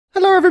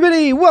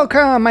everybody,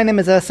 welcome! My name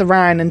is Ursa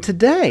Ryan and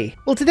today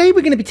we're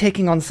going to be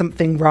taking on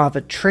something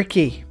rather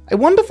tricky. A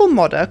wonderful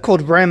modder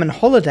called Roman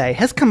Holiday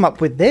has come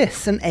up with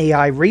this, an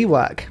AI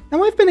rework.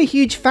 Now I've been a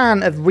huge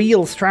fan of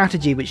Real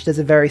Strategy, which does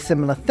a very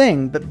similar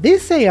thing, but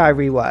this AI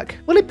rework,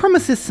 well, it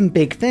promises some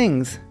big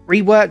things.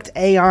 Reworked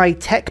AI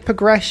tech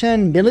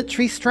progression,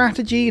 military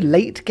strategy,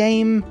 late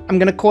game. I'm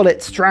going to call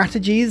it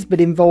strategies, but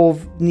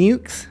involve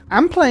nukes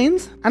and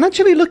planes. And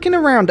actually looking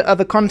around at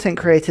other content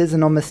creators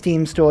and on the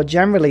Steam store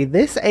generally,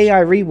 this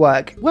AI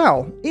rework,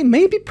 well, it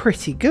may be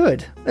pretty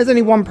good. There's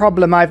only one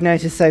problem I've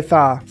noticed so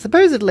far.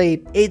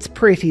 Supposedly, it's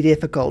pretty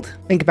difficult.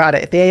 Think about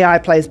it, if the AI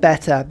plays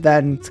better,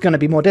 then it's going to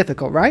be more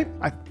difficult, right?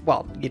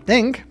 Well, you'd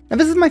think. Now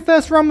this is my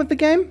first run with the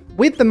game.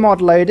 With the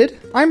mod loaded,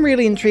 I'm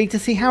really intrigued to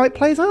see how it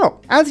plays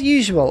out. As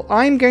usual,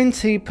 I'm going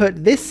to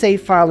put this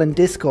save file in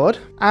Discord,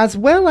 as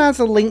well as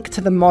a link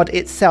to the mod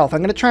itself. I'm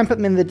going to try and put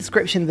them in the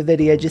description of the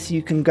video just so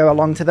you can go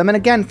along to them. And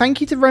again, thank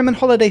you to Roman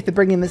Holiday for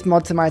bringing this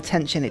mod to my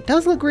attention. It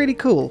does look really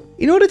cool.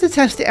 In order to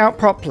test it out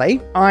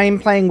properly, I'm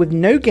playing with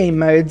no game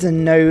modes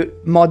and no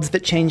mods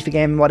that change the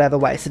game in whatever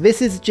way. So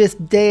this is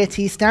just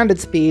Deity standard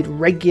speed,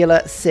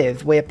 regular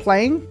Civ. We're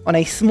playing on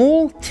a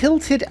small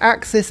tilted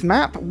axis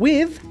map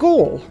with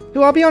Gaul,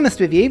 who I'll be honest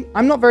with you,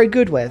 I'm not very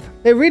good with.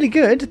 They're really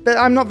good, but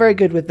I'm not very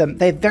good with them.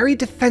 They're very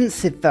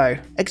defensive though.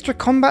 Extra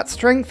combat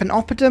strength and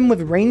Oppidum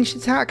with ranged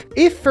attack.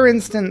 If, for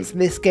instance,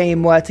 this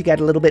game were to get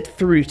a little bit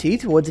fruity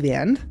towards the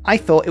end, I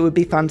thought it would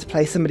be fun to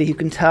play somebody who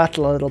can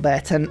turtle a little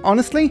bit, and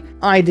honestly,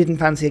 I didn't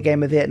fancy a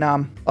game with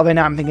Vietnam. Although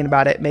now I'm thinking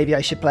about it, maybe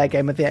I should play a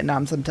game with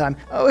Vietnam sometime.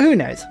 Oh, who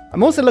knows?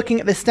 I'm also looking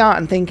at this start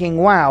and thinking,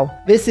 wow,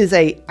 this is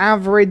a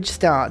average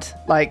start.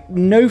 Like,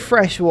 no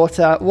fresh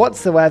water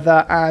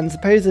whatsoever, and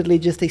supposedly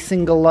just a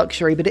single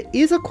luxury, but it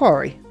is a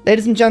quarry.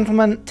 Ladies and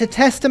gentlemen, to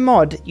test a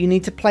mod, you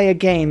need to play a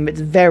game that's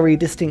very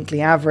distinctly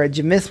average,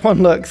 and this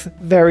one looks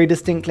very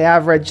distinctly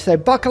average, so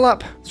buckle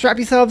up, strap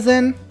yourselves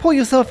in, pour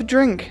yourself a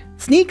drink.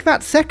 Sneak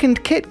that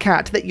second Kit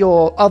Kat that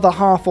your other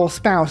half or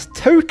spouse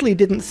totally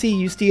didn't see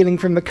you stealing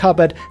from the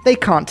cupboard. They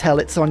can't tell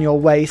it's on your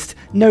waist.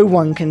 No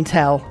one can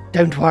tell.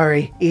 Don't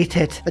worry, eat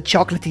it. The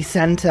chocolatey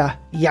center.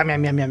 Yum,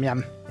 yum, yum, yum,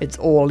 yum. It's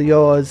all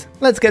yours.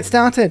 Let's get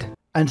started.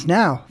 And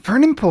now, for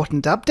an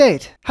important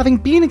update. Having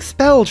been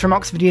expelled from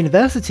Oxford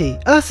University,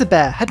 Ursa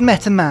Bear had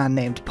met a man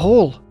named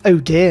Paul. Oh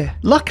dear.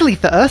 Luckily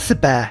for Ursa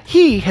Bear,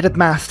 he had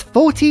amassed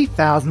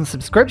 40,000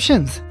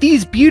 subscriptions.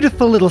 These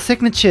beautiful little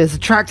signatures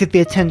attracted the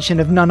attention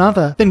of none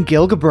other than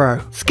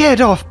Gilgabro. Scared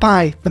off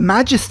by the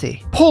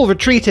Majesty, Paul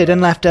retreated and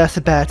left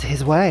Ursa Bear to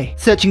his way.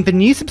 Searching for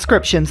new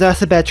subscriptions,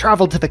 Ursa Bear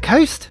travelled to the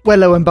coast, where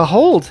lo and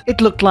behold,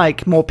 it looked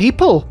like more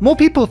people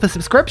for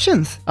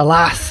subscriptions.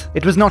 Alas,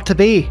 it was not to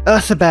be.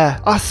 Ursa Bear,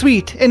 our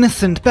sweet,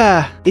 innocent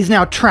bear, is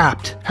now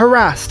trapped,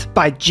 harassed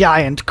by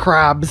giant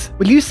crabs.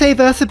 Will you save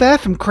Ursa Bear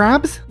from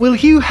crabs? Will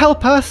you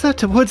help Ursa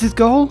towards his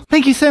goal?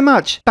 Thank you so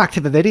much. Back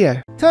to the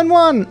video. Turn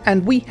 1,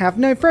 and we have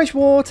no fresh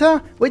water,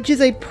 which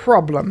is a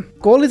problem.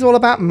 Gaul is all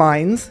about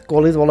mines,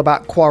 Gaul is all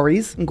about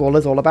quarries, and Gaul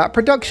is all about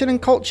production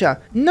and culture.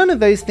 None of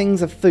those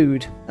things are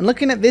food. And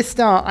looking at this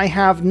start, I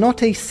have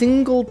not a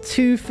single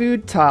 2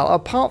 food tile,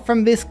 apart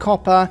from this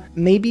copper,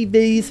 maybe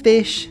these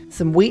fish,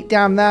 some wheat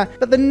down there,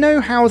 but the no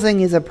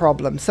housing is a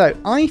problem. So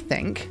I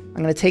think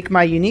I'm going to take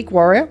my unique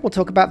warrior, we'll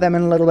talk about them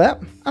in a little bit,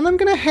 and I'm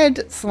going to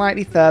head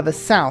slightly further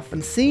south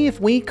and see if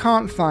we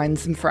can't find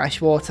some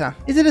fresh water.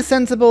 Is it a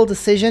sensible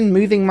decision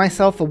moving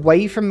myself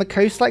away from the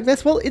coast like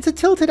this? Well, it's a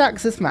tilted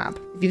axis map.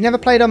 If you've never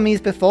played on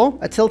these before,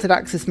 a tilted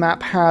axis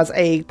map has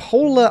a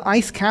polar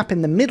ice cap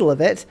in the middle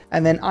of it,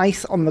 and then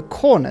ice on the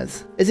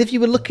corners, as if you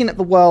were looking at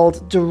the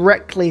world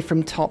directly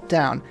from top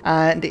down.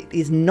 And it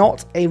is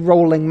not a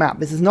rolling map.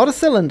 This is not a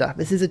cylinder.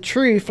 This is a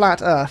true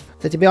flat Earth.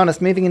 So to be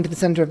honest, moving into the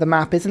center of the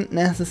map isn't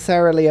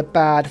necessarily a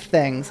bad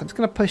thing. So I'm just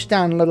going to push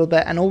down a little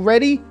bit, and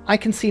already I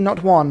can see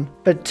not 1,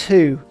 but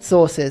 2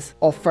 sources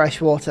of fresh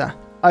water.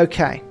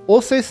 Okay,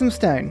 also some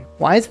stone.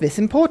 Why is this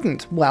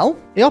important? Well,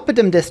 the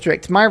Oppidum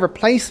district, my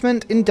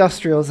replacement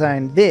industrial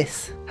zone,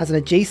 this has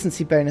an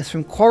adjacency bonus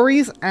from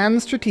quarries and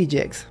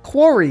strategics.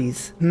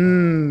 Quarries.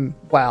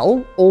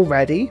 Well,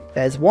 already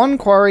there's one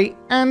quarry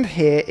and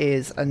here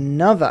is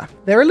another.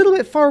 They're a little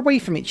bit far away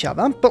from each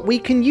other, but we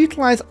can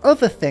utilize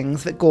other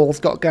things that Gaul's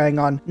got going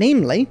on.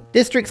 Namely,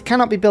 districts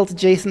cannot be built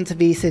adjacent to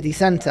the city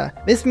center.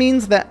 This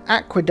means that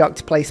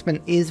aqueduct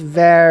placement is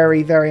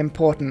very, very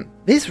important.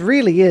 This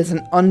really is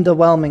an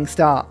underwhelming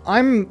start.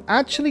 I'm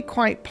actually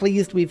quite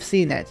pleased we've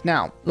seen it.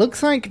 Now,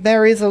 looks like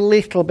there is a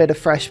little bit of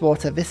fresh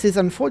water. This is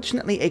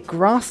unfortunately a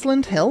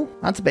grassland hill.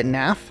 That's a bit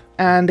naff.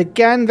 And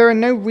again, there are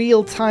no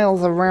real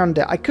tiles around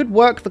it. I could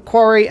work the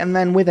quarry, and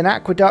then with an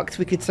aqueduct,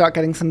 we could start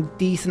getting some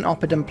decent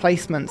Oppidum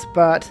placements,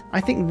 but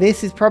I think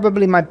this is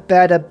probably my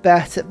better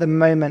bet at the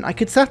moment. I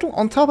could settle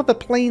on top of the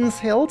Plains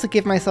Hill to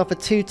give myself a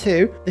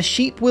 2-2. The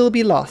sheep will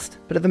be lost,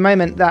 but at the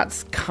moment,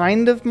 that's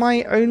kind of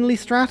my only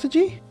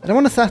strategy. I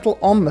don't want to settle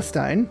on the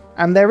stone.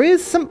 And there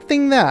is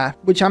something there,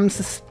 which I'm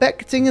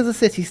suspecting is a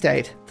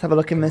city-state. Let's have a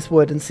look in this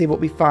wood and see what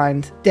we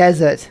find.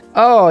 Desert.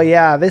 Oh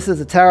yeah, this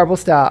is a terrible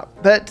start.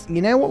 But you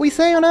know what we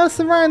say on Earth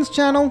and Ryan's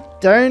channel?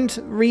 Don't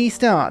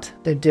restart.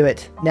 Don't do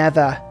it.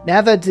 Never.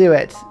 Never do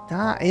it.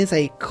 That is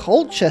a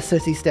culture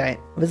city-state.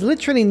 There's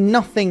literally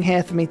nothing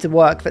here for me to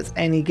work that's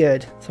any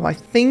good. So I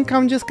think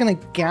I'm just going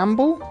to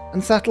gamble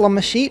and settle on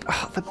the sheep.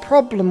 Oh, the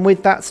problem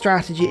with that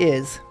strategy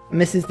is, and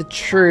this is the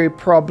true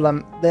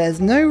problem, there's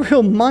no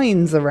real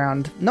mines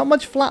around. Not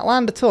much flat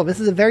land at all.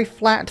 This is a very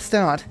flat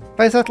start. If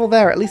I settle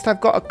there, at least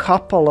I've got a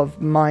couple of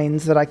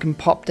mines that I can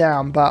pop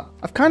down, but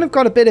I've kind of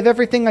got a bit of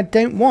everything I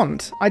don't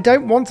want. I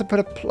don't want to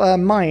put a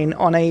mine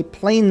on a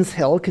plains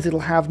hill because it'll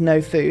have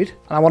no food.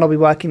 And I want to be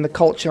working the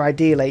culture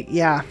ideally.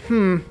 Yeah,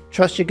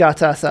 trust your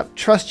gut, Ursa.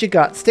 Trust your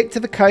gut. Stick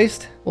to the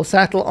coast. We'll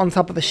settle on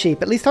top of the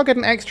sheep. At least I'll get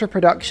an extra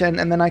production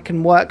and then I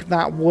can work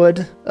that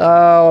wood.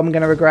 Oh, I'm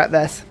going to regret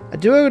this. A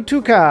duo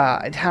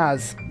tuca. It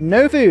has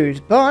no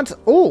food, but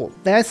oh,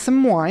 there's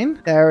some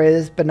wine. There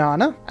is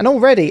banana. And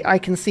already I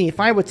can see if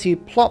I were to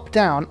plop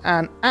down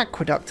an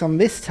aqueduct on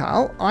this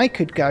tile, I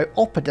could go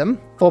Oppidum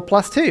for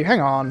 +2.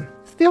 Hang on.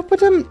 Does the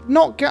Oppidum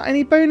not get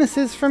any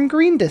bonuses from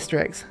green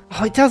districts?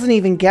 Oh, it doesn't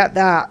even get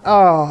that.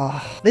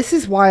 Oh, this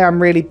is why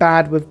I'm really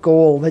bad with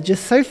Gaul. They're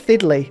just so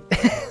fiddly.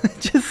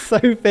 Just so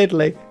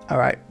fiddly. All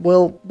right,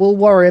 we'll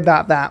worry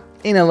about that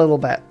in a little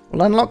bit.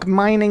 We'll unlock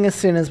mining as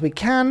soon as we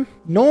can.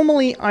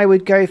 Normally, I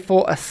would go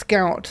for a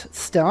scout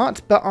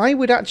start, but I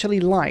would actually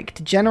like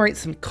to generate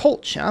some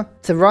culture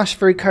to rush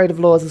through Code of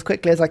Laws as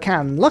quickly as I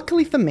can.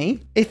 Luckily for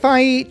me, if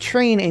I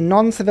train a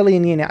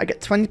non-civilian unit, I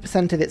get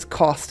 20% of its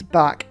cost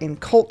back in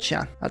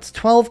culture. That's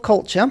 12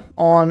 culture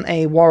on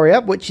a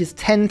warrior, which is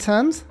 10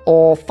 turns,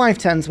 or 5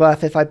 turns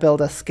worth if I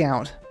build a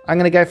scout. I'm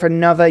going to go for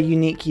another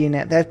unique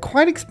unit. They're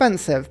quite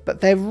expensive,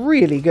 but they're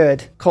really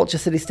good. Culture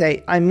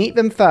city-state. I meet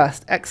them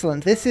first.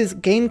 Excellent. This is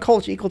gain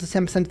culture equal to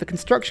 10% of the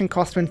construction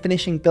cost when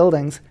finishing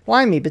buildings.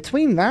 Blimey,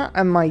 between that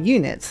and my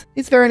units,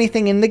 is there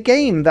anything in the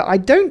game that I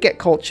don't get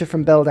culture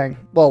from building?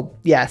 Well,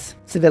 yes,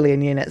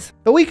 civilian units.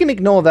 But we can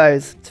ignore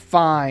those. It's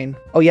fine.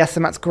 Oh yes,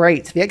 and that's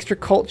great. The extra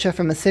culture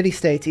from the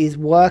city-state is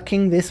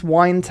working this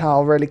wine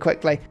tile really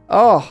quickly.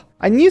 Oh,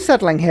 I knew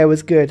settling here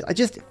was good. I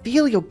just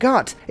feel your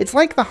gut. It's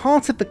like the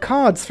heart of the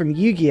cards from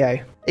Yu-Gi-Oh!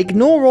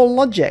 Ignore all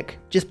logic.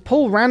 Just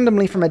pull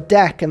randomly from a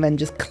deck and then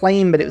just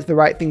claim that it was the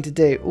right thing to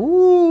do.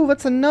 Ooh,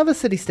 that's another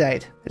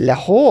city-state.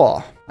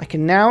 Lahore. I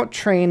can now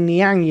train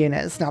Niang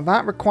units. Now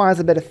that requires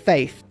a bit of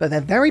faith, but they're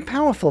very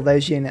powerful,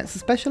 those units,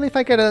 especially if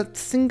I get a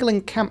single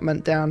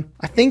encampment down.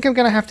 I think I'm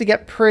going to have to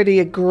get pretty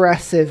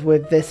aggressive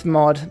with this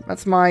mod.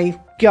 That's my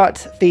gut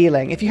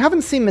feeling. If you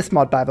haven't seen this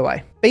mod, by the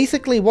way,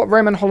 basically what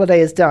Roman Holiday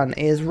has done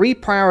is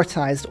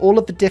reprioritized all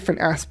of the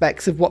different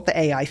aspects of what the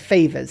AI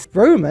favors.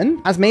 Roman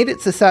has made it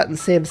so certain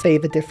civs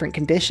favor different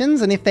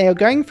conditions, and if they are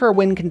going for a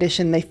win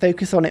condition, they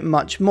focus on it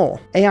much more.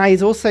 AI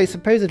is also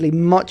supposedly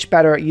much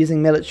better at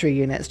using military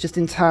units, just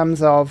in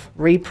terms of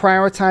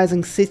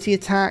reprioritizing city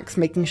attacks,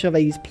 making sure they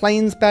use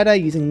planes better,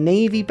 using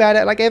navy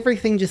better, like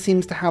everything just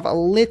seems to have a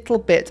little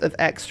bit of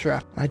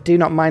extra. I do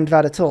not mind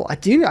that at all.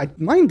 I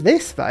mind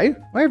this though.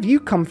 Where have you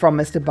come from,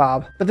 Mr.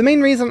 Barb? But the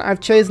main reason I've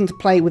chosen to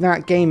play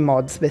without game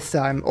mods this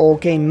time, or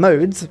game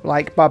modes,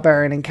 like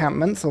barbarian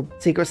encampments or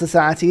secret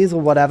societies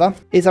or whatever,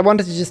 is I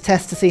wanted to just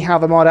test to see how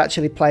the mod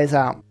actually plays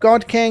out.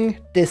 God King,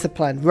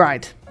 discipline,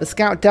 right. The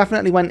scout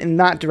definitely went in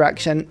that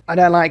direction. I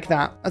don't like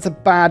that. That's a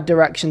bad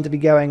direction to be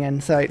going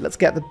in, so let's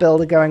get the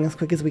builder going as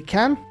quick as we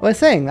can. We're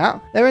saying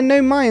that. There are no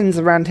mines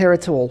around here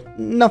at all.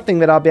 Nothing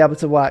that I'll be able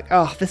to work.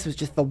 Oh, this was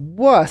just the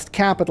worst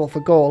capital for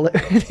Gaul.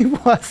 It really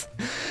was.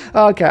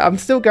 Okay, I'm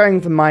still going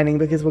for mining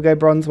because we'll go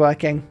bronze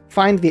working.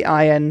 Find the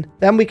iron.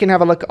 Then we can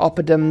have a look at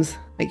Oppidums.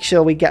 Make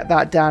sure we get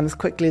that down as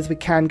quickly as we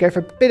can. Go for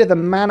a bit of a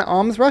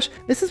man-at-arms rush.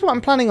 This is what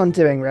I'm planning on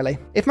doing, really.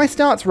 If my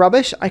start's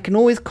rubbish, I can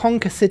always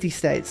conquer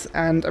city-states,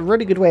 and a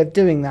really good way of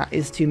doing that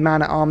is to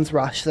man-at-arms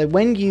rush. So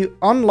when you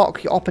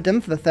unlock your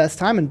Oppidum for the first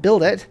time and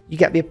build it, you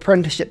get the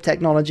apprenticeship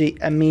technology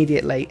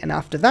immediately, and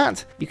after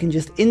that, you can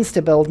just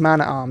insta-build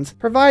man-at-arms,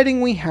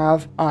 providing we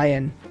have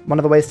iron. One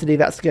of the ways to do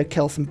that is to go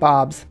kill some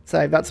barbs.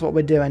 So that's what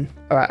we're doing.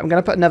 All right, I'm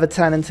going to put another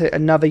turn into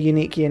another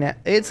unique unit.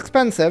 It's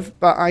expensive,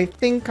 but I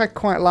think I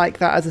quite like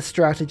that as a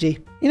strategy.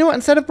 You know what?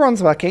 Instead of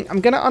bronze working,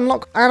 I'm going to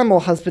unlock animal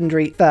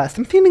husbandry first.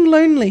 I'm feeling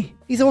lonely.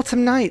 These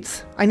autumn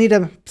nights. I need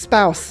a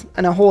spouse,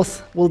 and a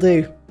horse will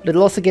do. But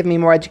it'll also give me a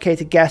more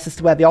educated guess as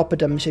to where the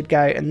Oppidum should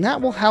go, and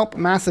that will help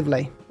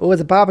massively. Oh,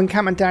 there's a barb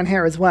encampment down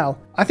here as well.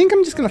 I think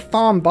I'm just going to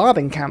farm barb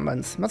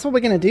encampments. That's what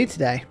we're going to do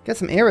today. Get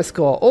some era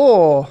score.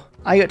 Oh,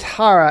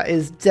 Ayuthara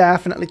is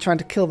definitely trying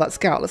to kill that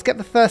scout. Let's get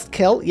the first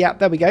kill. Yep,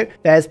 there we go.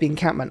 There's the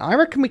encampment. I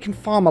reckon we can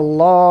farm a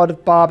lot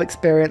of barb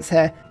experience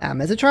here. And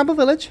there's a tribal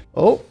village.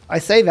 Oh, I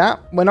say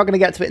that. We're not going to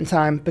get to it in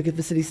time because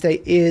the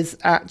city-state is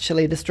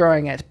actually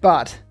destroying it.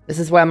 But This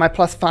is where my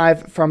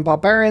 +5 from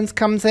barbarians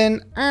comes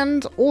in,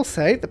 and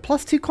also the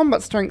 +2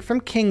 combat strength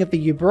from King of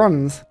the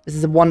Ubrons. This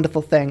is a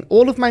wonderful thing.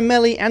 All of my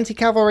melee,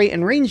 anti-cavalry,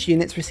 and ranged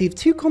units receive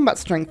 2 combat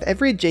strength for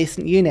every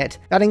adjacent unit.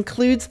 That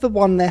includes the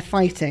one they're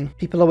fighting.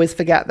 People always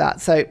forget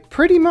that, so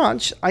pretty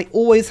much I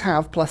always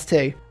have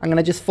 +2. I'm going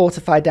to just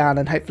fortify down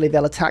and hopefully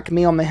they'll attack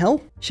me on the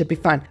hill. Should be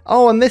fine.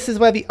 Oh, and this is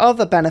where the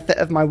other benefit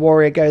of my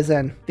warrior goes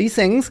in. These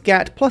things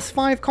get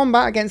 +5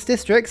 combat against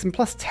districts and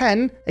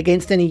 +10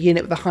 against any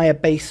unit with a higher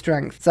base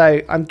strength. So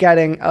I'm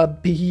getting a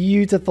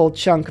beautiful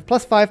chunk of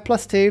 +5,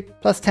 +2,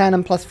 +10,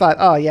 and +5.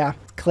 Oh yeah,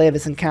 clear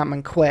this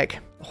encampment quick.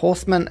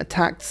 Horseman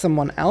attacked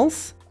someone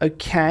else.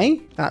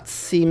 Okay, that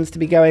seems to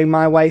be going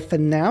my way for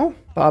now.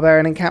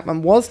 Barbarian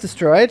encampment was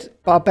destroyed.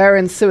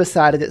 Barbarian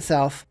suicided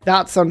itself.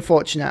 That's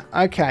unfortunate.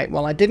 Okay,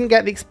 well, I didn't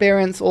get the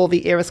experience or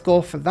the era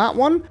score for that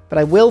one, but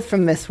I will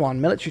from this one.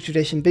 Military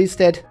tradition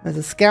boosted. There's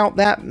a scout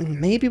there.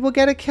 Maybe we'll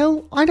get a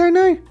kill? I don't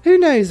know. Who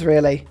knows,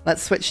 really?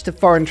 Let's switch to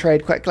foreign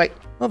trade quickly.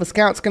 Well, the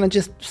scout's going to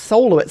just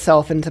solo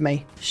itself into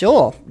me.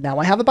 Sure, now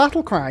I have a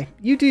battle cry.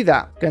 You do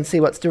that. Go and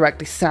see what's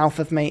directly south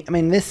of me. I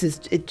mean,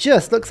 it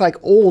just looks like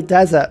all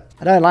desert.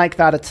 I don't like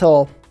that at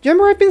all. Do you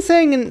remember I've been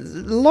saying in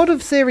a lot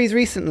of series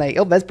recently,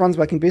 oh, there's bronze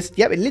working boost.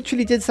 Yep, it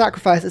literally did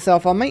sacrifice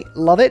itself on me.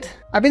 Love it.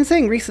 I've been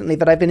saying recently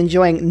that I've been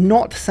enjoying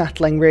not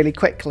settling really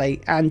quickly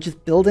and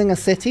just building a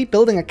city,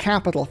 building a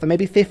capital for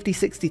maybe 50,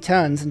 60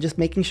 turns and just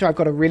making sure I've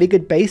got a really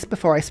good base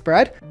before I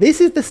spread. This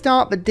is the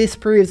start that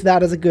disproves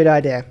that as a good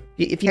idea.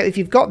 If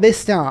you've got this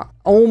start,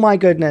 oh my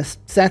goodness,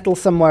 settle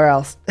somewhere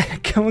else.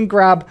 Go and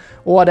grab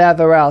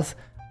whatever else.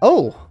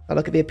 Oh. I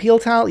look at the appeal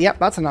tile. Yep,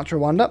 that's a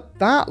natural wonder.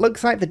 That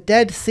looks like the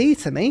Dead Sea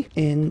to me.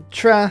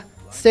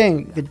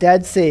 Interesting. The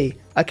Dead Sea.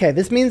 Okay,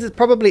 this means there's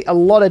probably a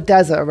lot of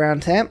desert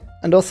around here.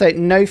 And also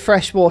no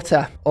fresh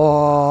water.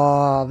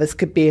 Oh, this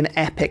could be an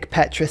epic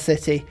Petra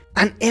city.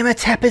 And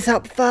Imhotep is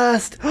up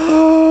first.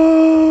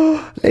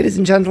 Ladies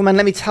and gentlemen,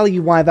 let me tell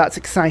you why that's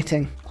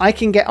exciting. I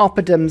can get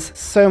Oppidums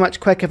so much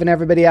quicker than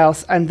everybody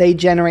else, and they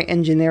generate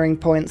engineering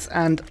points,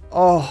 and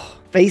oh...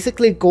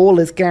 Basically, Gaul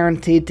is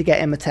guaranteed to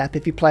get Imhotep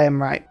if you play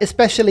him right,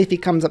 especially if he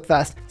comes up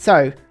first.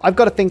 So, I've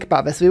got to think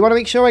about this. We want to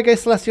make sure I go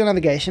Celestial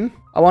Navigation.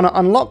 I want to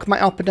unlock my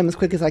Oppidum as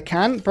quick as I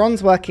can.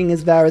 Bronze working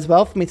is there as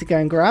well for me to go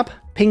and grab.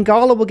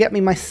 Pingala will get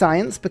me my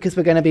science because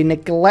we're going to be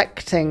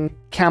neglecting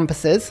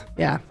campuses.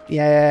 Yeah.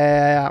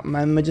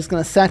 And we're just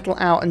going to settle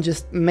out and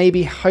just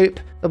maybe hope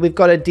that we've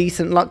got a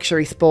decent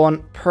luxury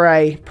spawn.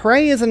 Prey.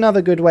 Prey is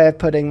another good way of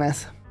putting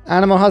this.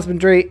 Animal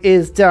husbandry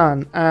is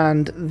done,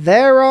 and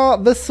there are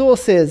the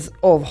sources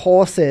of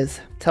horses.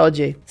 Told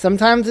you.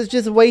 Sometimes it's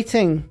just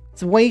waiting.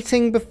 It's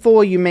waiting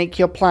before you make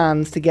your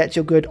plans to get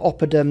your good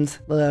Oppidums.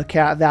 Look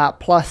at that.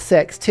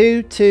 +6.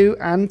 2, 2,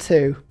 and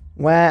 2.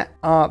 Where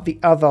are the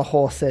other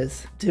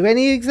horses? Do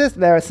any exist?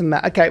 There are some.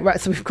 Okay,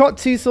 right, so we've got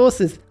 2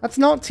 sources. That's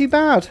not too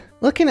bad.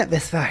 Looking at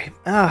this though,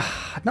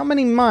 not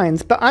many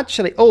mines, but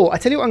actually, oh, I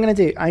tell you what I'm going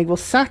to do. I will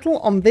settle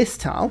on this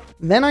tile,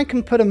 then I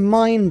can put a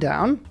mine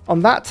down on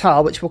that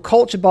tile, which will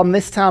culture bomb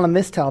this tile and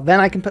this tile. Then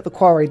I can put the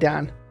quarry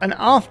down. And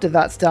after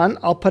that's done,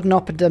 I'll put an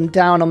Oppidum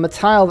down on the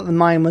tile that the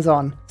mine was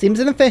on. Seems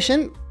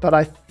inefficient, but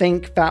I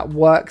think that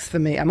works for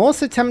me. I'm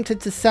also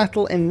tempted to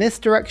settle in this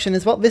direction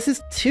as well. This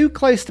is too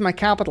close to my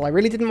capital. I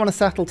really didn't want to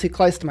settle too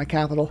close to my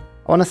capital.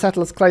 I want to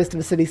settle as close to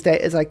the city-state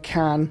as I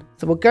can.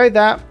 So we'll go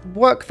there,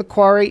 work the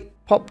quarry,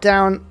 pop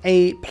down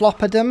a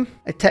Ploppidum,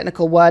 a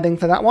technical wording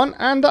for that one,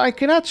 and I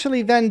can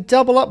actually then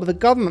double up with a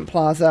government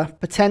plaza,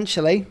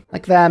 potentially.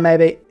 Like there,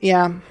 maybe.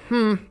 Yeah,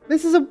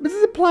 This is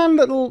a plan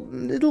it'll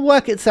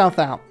work itself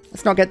out.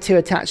 Let's not get too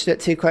attached to it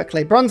too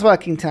quickly. Bronze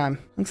working time.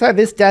 Looks like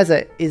this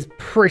desert is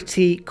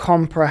pretty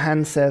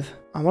comprehensive.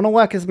 I want to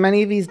work as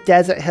many of these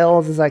desert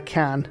hills as I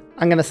can.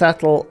 I'm going to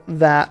settle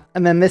that,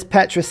 and then this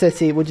Petra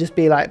city will just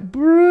be like,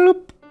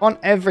 bloop, on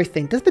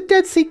everything. Does the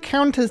Dead Sea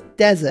count as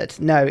desert?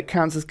 No, it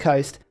counts as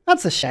coast.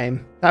 That's a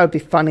shame. That would be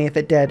funny if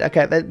it did.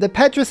 Okay, the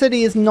Petra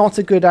City is not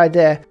a good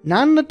idea.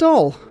 Nan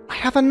Nadol. I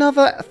have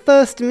another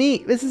first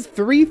meet. This is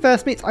 3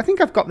 first meets. I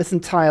think I've got this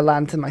entire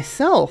land to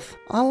myself.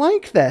 I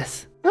like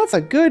this. That's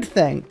a good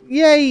thing.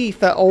 Yay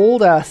for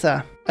old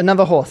Ursa.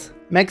 Another horse.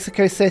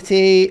 Mexico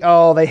City.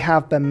 Oh, they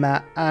have been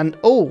met. And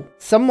oh,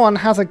 someone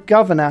has a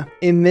governor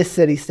in this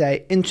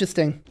city-state.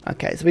 Interesting.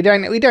 Okay, so we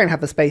don't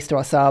have the space to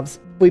ourselves.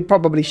 We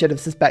probably should have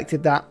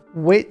suspected that.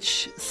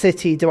 Which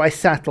city do I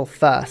settle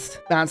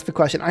first? That's the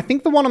question. I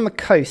think the one on the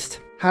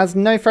coast has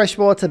no fresh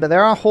water, but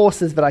there are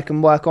horses that I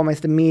can work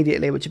almost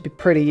immediately, which would be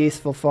pretty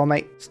useful for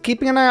me. Just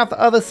keeping an eye out for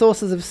other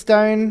sources of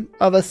stone,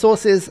 other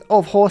sources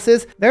of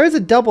horses. There is a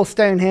double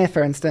stone here,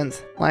 for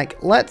instance.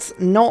 Like, let's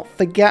not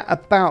forget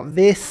about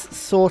this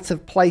sort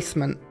of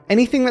placement.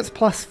 Anything that's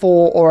 +4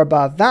 or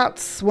above,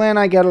 that's when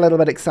I get a little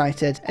bit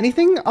excited.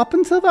 Anything up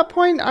until that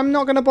point, I'm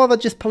not going to bother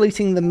just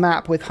polluting the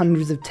map with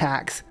hundreds of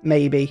tax,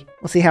 maybe.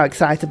 We'll see how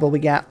excitable we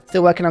get.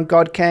 Still working on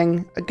God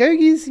King.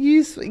 Agogi's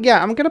use,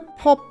 yeah, I'm going to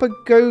pop a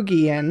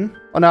Gogi in.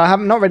 Oh no,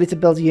 I'm not ready to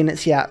build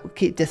units yet. We'll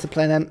keep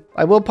discipline in.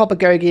 I will pop a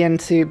Gogi in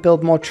to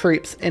build more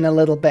troops in a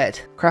little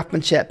bit.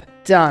 Craftsmanship.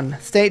 Done.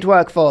 State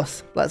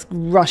workforce. Let's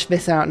rush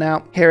this out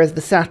now. Here is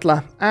the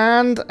settler.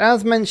 And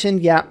as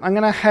mentioned, yeah, I'm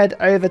going to head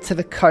over to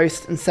the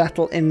coast and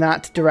settle in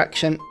that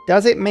direction.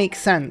 Does it make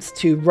sense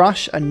to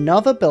rush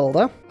another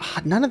builder?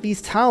 None of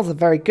these tiles are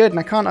very good and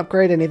I can't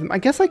upgrade any of them. I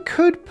guess I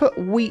could put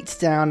wheat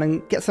down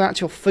and get some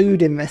actual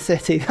food in this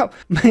city. That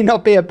may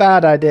not be a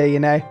bad idea, you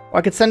know. Or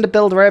I could send a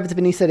builder over to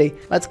the new city.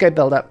 Let's go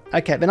build up.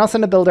 Okay, then I'll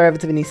send a builder over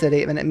to the new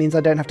city and it means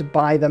I don't have to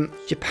buy them.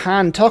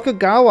 Japan,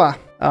 Tokugawa.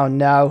 Oh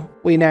no,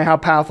 we know how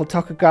powerful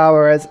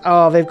Tokugawa is.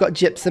 Oh, they've got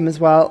gypsum as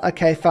well.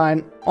 Okay,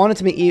 fine. Honored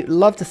to meet you.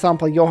 Love to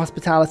sample your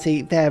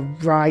hospitality. They're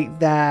right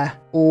there.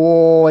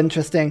 Oh,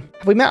 interesting.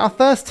 Have we met our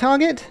first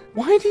target?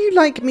 Why do you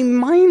like me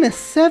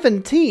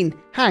 -17?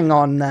 Hang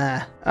on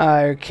there.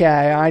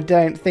 Okay, I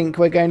don't think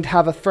we're going to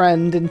have a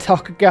friend in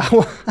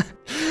Tokugawa.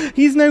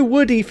 He's no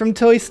Woody from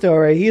Toy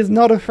Story. He is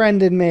not a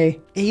friend in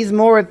me. He's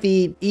more of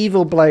the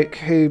evil bloke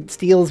who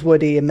steals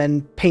Woody and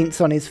then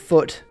paints on his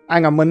foot.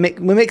 Hang on, we're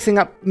mixing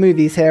up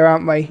movies here,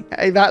 aren't we?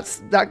 Is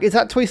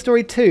that Toy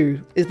Story 2?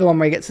 Is the one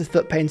where he gets his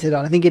foot painted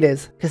on? I think it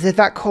is. Because there's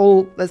that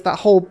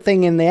whole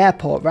thing in the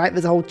airport, right?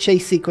 There's a whole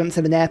chase sequence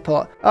in an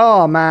airport.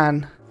 Oh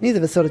man. These are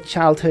the sort of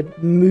childhood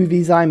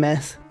movies I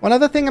miss. One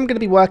other thing I'm going to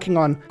be working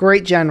on,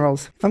 great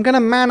generals. If I'm going to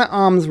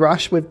man-at-arms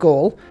rush with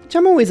Gaul, which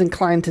I'm always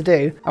inclined to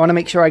do, I want to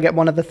make sure I get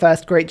one of the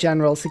first great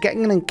generals, so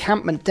getting an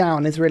encampment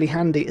down is really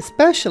handy,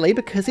 especially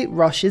because it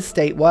rushes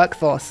state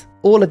workforce.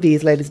 All of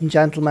these, ladies and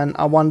gentlemen,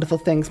 are wonderful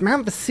things.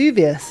 Mount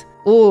Vesuvius.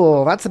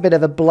 Oh, that's a bit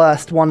of a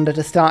blurst wonder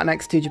to start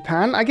next to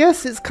Japan. I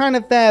guess it's kind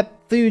of their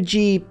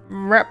Fuji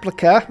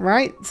replica,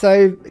 right?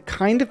 So it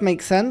kind of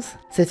makes sense.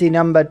 City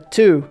number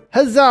 2.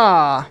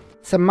 Huzzah!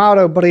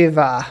 Samaro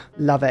Briva.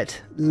 Love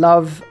it.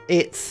 Love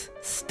its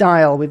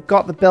style. We've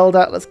got the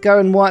builder. Let's go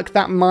and work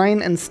that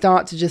mine and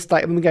start to just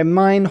like, we go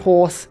mine,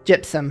 horse,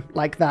 gypsum,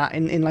 like that,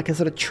 in like a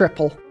sort of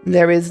triple.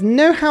 There is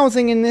no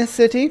housing in this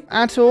city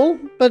at all,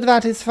 but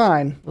that is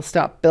fine. We'll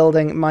start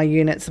building my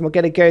units and we'll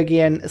get a Gogi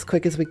in as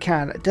quick as we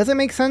can. Does it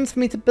make sense for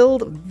me to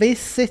build this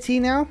city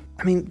now?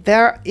 I mean,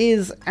 there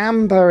is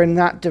amber in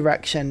that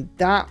direction.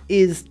 That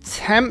is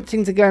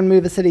tempting to go and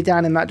move a city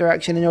down in that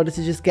direction in order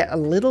to just get a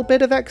little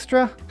bit of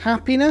extra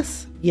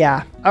happiness.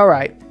 Yeah, all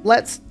right,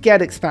 let's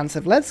get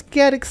expansive. Let's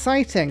get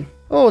exciting.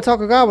 Oh,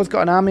 Tokugawa's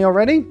got an army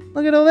already.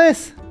 Look at all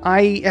this.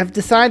 I have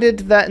decided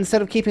that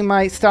instead of keeping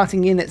my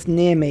starting units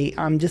near me,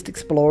 I'm just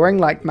exploring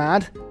like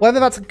mad.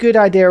 Whether that's a good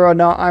idea or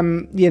not,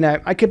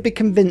 I could be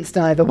convinced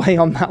either way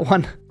on that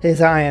one.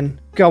 Here's iron.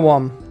 Go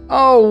on.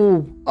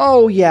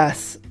 Oh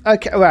yes.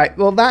 Okay, right,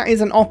 well that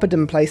is an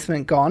Oppidum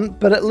placement gone,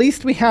 but at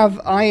least we have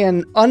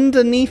iron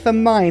underneath a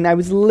mine I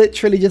was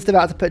literally just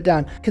about to put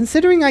down.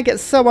 Considering I get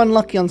so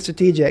unlucky on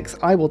strategics,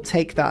 I will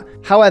take that.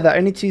 However,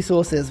 only 2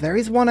 sources. There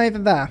is one over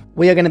there.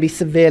 We are going to be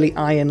severely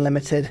iron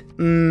limited.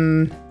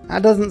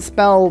 That doesn't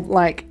spell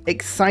like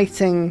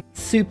exciting,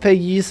 super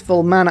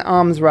useful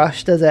man-at-arms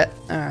rush, does it?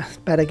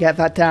 Better get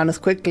that down as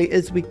quickly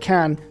as we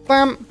can.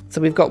 Bam! So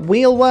we've got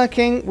wheel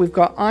working, we've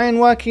got iron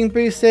working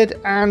boosted,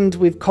 and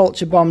we've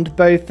culture bombed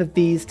both of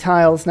these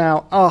tiles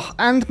now. Oh,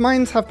 and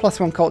mines have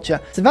 +1 culture.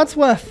 So that's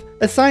worth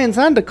a science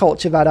and a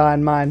culture, that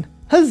iron mine.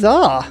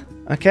 Huzzah!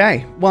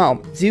 Okay, well,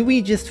 do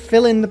we just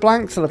fill in the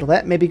blanks a little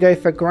bit? Maybe go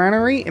for a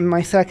granary in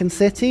my second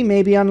city?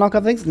 Maybe unlock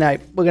other things? No,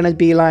 we're going to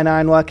beeline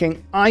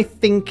ironworking. I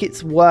think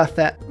it's worth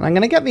it. I'm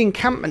going to get the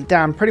encampment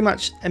down pretty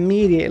much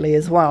immediately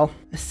as well.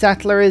 A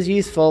settler is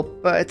useful,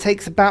 but it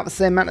takes about the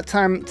same amount of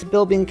time to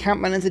build the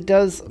encampment as it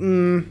does.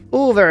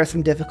 Oh, there are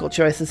some difficult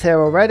choices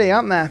here already,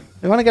 aren't there?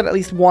 We want to get at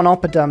least 1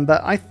 Oppidum,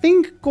 but I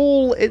think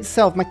Gaul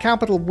itself, my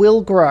capital,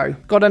 will grow.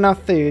 Got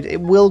enough food.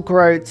 It will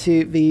grow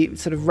to the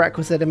sort of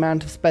requisite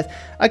amount of space.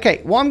 Okay,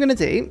 what I'm going to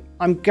do,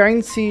 I'm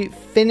going to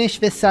finish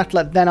this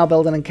settler, then I'll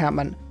build an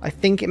encampment. I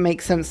think it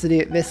makes sense to do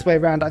it this way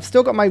around. I've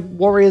still got my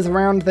warriors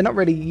around. They're not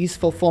really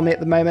useful for me at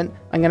the moment.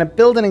 I'm going to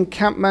build an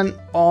encampment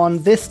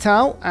on this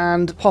tile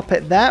and pop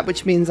it there,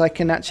 which means I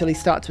can actually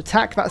start to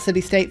attack that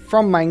city-state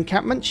from my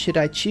encampment, should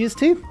I choose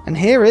to. And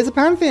here is a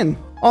Pantheon.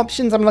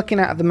 Options I'm looking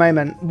at the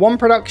moment. 1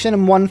 production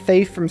and 1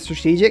 faith from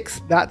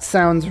strategics. That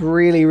sounds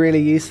really,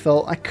 really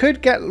useful. I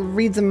could get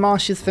reeds and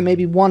marshes for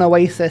maybe 1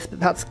 oasis, but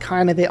that's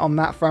kind of it on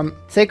that front.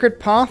 Sacred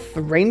path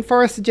for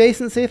rainforest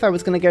adjacency if I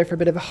was going to go for a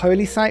bit of a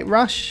holy site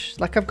rush.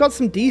 Like, I've got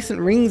some decent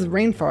rings of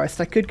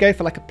rainforest. I could go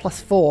for like a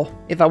 +4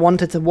 if I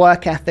wanted to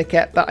work ethic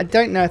it, but I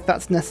don't know if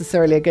that's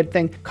necessarily a good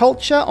thing.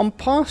 Culture on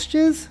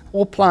pastures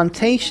or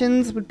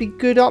plantations would be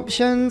good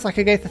options. I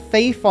could go for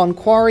faith on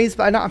quarries,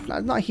 but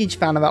I'm not a huge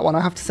fan of that one,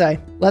 I have to say.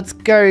 Let's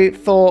go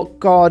for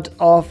God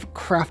of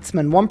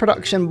Craftsmen. 1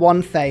 production,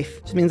 1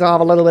 faith. Which means I'll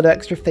have a little bit of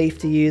extra faith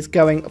to use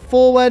going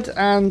forward.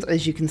 And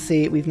as you can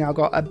see, we've now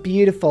got a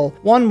beautiful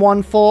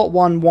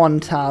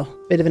 1-1-4-1-1 tile.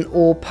 Bit of an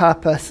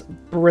all-purpose,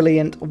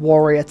 brilliant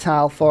warrior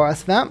tile for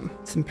us there.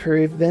 Let's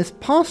improve this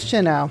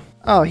pasture now.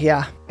 Oh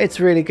yeah, it's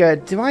really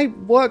good. Do I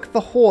work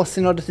the horse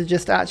in order to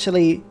just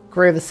actually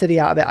grow the city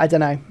out of it? I don't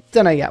know.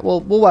 Don't know yet.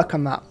 We'll work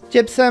on that.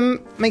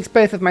 Gypsum makes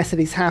both of my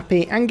cities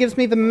happy and gives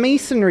me the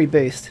masonry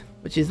boost.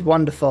 which is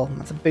wonderful.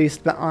 That's a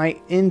boost that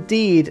I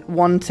indeed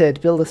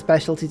wanted. Build a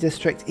specialty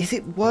district. Is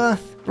it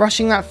worth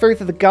rushing that through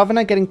to the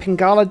governor, getting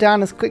Pingala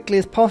down as quickly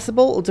as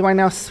possible, or do I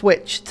now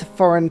switch to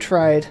foreign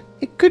trade?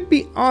 It could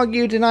be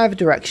argued in either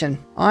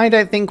direction. I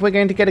don't think we're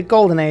going to get a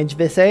golden age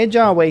this age,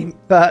 are we?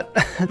 But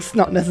it's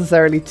not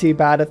necessarily too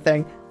bad a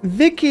thing.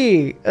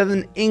 Vicky of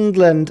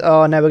England.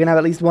 Oh no, we're going to have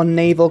at least one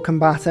naval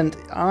combatant.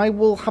 I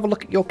will have a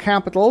look at your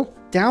capital.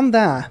 Down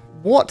there.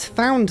 What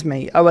found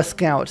me? Oh, a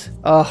scout.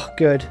 Oh,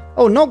 good.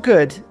 Oh, not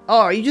good.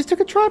 Oh, you just took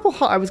a tribal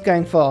hut I was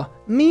going for.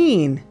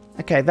 Mean.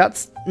 Okay,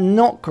 that's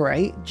not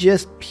great.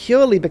 Just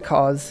purely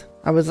because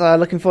I was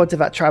looking forward to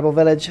that tribal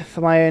village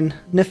for my own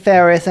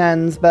nefarious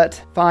ends,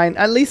 but fine.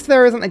 At least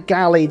there isn't a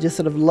galley just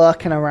sort of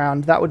lurking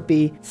around. That would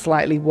be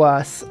slightly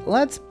worse.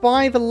 Let's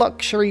buy the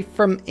luxury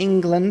from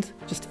England.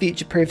 Just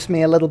future-proofs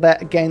me a little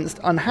bit against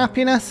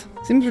unhappiness.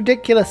 Seems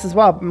ridiculous as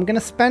well, but I'm going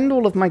to spend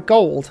all of my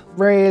gold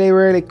really,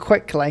 really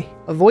quickly.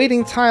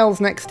 Avoiding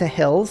tiles next to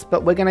hills,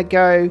 but we're going to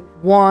go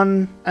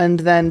 1 and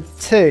then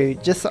 2.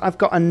 Just so I've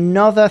got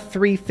another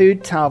 3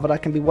 food tile that I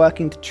can be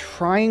working to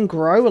try and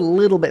grow a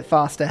little bit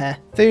faster here.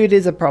 Food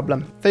is a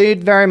problem.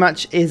 Food very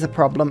much is a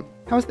problem.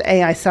 How's the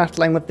AI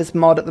settling with this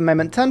mod at the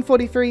moment? Turn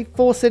 43,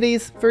 4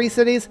 cities, 3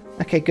 cities.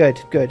 Okay, good,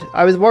 good.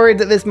 I was worried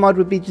that this mod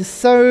would be just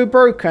so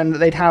broken that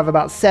they'd have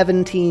about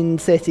 17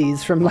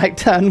 cities from like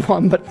turn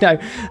 1, but no,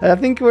 I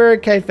think we're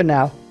okay for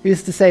now.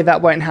 Who's to say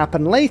that won't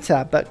happen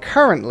later, but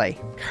currently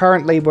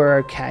we're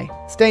okay.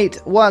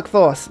 State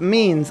workforce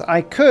means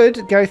I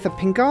could go for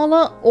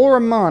Pingala or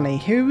Armani.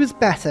 Who's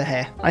better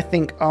here? I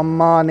think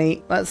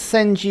Armani. Let's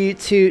send you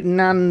to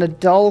Nan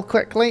Nadal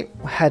quickly.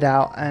 We'll head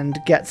out and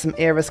get some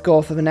era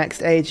score for the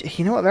next age.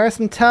 You know what? There are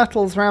some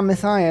turtles around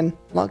this iron.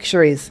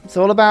 Luxuries. It's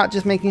all about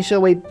just making sure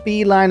we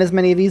beeline as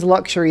many of these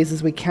luxuries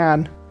as we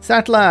can.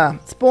 Settler,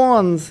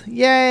 spawns,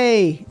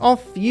 yay,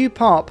 off you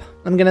pop.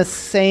 I'm going to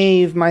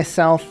save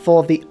myself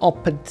for the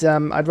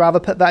Oppidum. I'd rather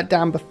put that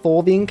down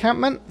before the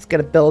encampment. Let's get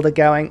a builder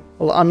going.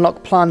 We'll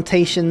unlock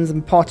plantations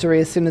and pottery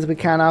as soon as we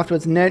can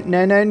afterwards. No,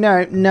 no, no,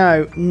 no,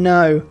 no,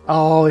 no.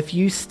 Oh, if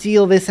you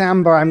steal this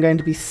amber, I'm going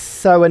to be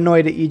so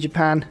annoyed at you,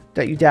 Japan.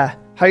 Don't you dare.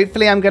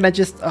 Hopefully I'm going to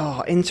just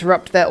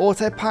interrupt their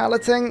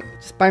autopiloting.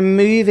 Just by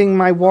moving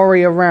my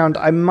warrior around,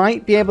 I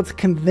might be able to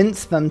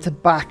convince them to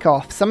back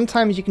off.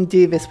 Sometimes you can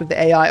do this with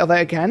the AI, although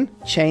again,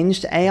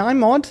 changed AI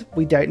mod.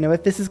 We don't know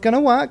if this is going to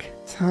work.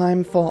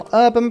 Time for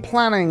urban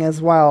planning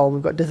as well.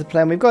 We've got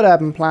discipline, we've got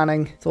urban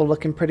planning. It's all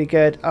looking pretty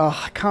good.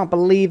 Oh, I can't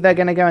believe they're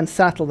going to go and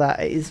settle that.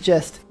 It is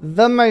just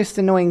the most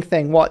annoying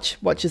thing. Watch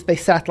as they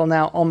settle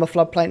now on the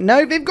floodplain.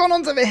 No, they've gone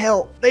onto the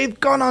hill. They've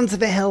gone onto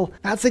the hill.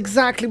 That's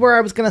exactly where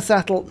I was going to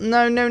settle.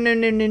 No, no, no,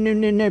 no, no, no,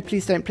 no, no.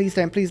 Please don't, please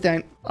don't, please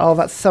don't. Oh,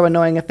 that's so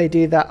annoying if they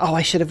do that. Oh,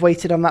 I should have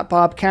waited on that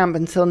barb camp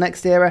until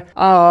next era.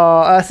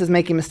 Oh, Ursa's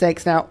making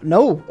mistakes now.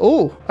 No.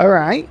 Oh, all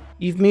right.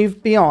 You've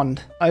moved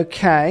beyond.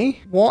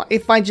 Okay. What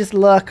if I just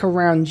lurk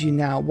around you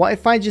now? What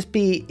if I just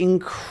be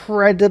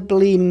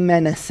incredibly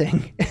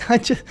menacing?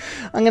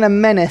 I'm going to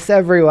menace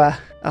everywhere.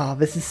 Oh,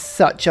 this is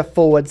such a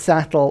forward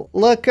settle.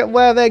 Look at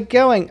where they're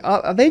going.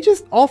 Are they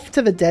just off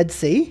to the Dead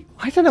Sea?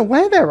 I don't know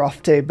where they're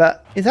off to,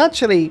 but it's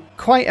actually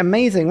quite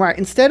amazing. Right,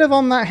 instead of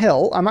on that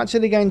hill, I'm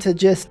actually going to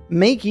just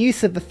make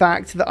use of the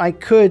fact that I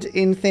could,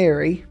 in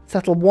theory,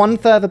 settle one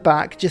further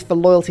back just for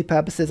loyalty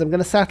purposes. I'm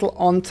going to settle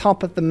on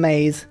top of the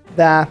maze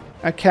there.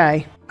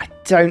 Okay. I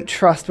don't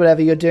trust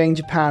whatever you're doing,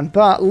 Japan,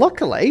 but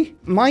luckily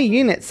my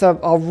units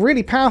are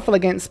really powerful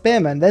against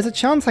spearmen. There's a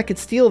chance I could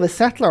steal this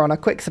settler on a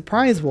quick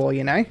surprise war,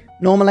 you know?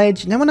 Normal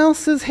age, no one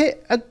else has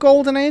hit a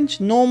golden age.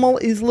 Normal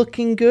is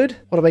looking good.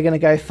 What are we going to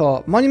go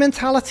for?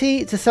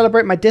 Monumentality to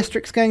celebrate my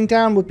districts going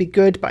down would be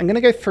good, but I'm going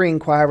to go free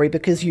inquiry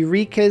because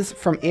Eureka's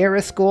from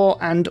era score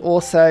and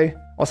also...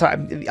 Oh,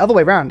 sorry, the other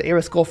way around.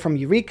 Era score from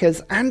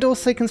Eureka's and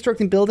also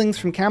constructing buildings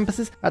from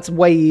campuses. That's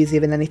way easier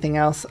than anything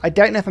else. I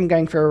don't know if I'm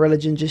going for a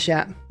religion just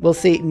yet. We'll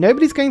see.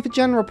 Nobody's going for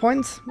general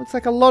points. Looks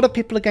like a lot of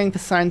people are going for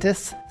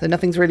scientists, so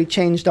nothing's really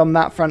changed on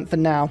that front for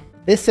now.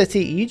 This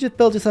city, you just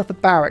build yourself a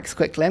barracks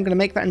quickly. I'm going to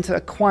make that into a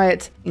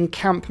quiet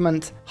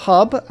encampment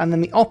hub, and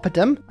then the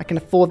Oppidum, I can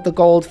afford the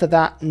gold for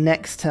that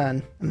next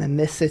turn. And then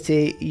this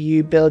city,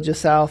 you build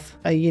yourself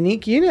a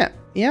unique unit.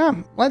 Yeah,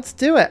 let's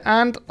do it.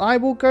 And I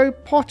will go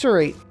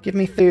pottery. Give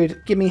me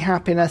food. Give me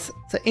happiness.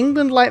 So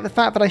England like the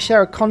fact that I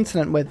share a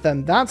continent with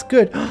them. That's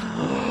good.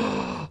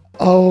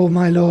 Oh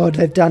my lord,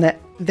 they've done it.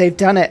 They've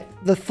done it.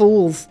 The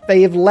fools.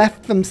 They have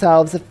left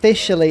themselves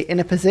officially in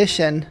a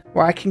position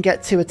where I can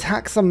get 2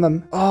 attacks on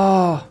them.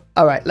 Oh.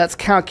 All right, let's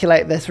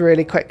calculate this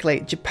really quickly.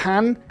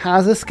 Japan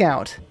has a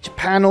scout.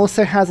 Japan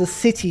also has a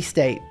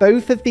city-state.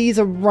 Both of these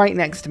are right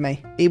next to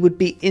me. It would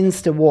be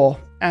insta-war.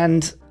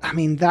 And, I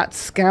mean, that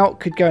scout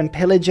could go and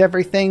pillage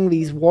everything.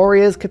 These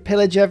warriors could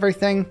pillage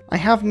everything. I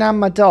have Nam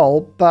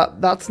Madol,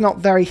 but that's not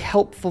very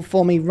helpful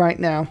for me right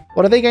now.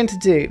 What are they going to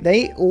do?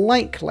 They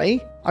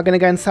likely are going to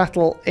go and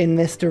settle in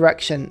this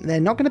direction. They're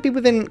not going to be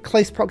within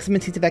close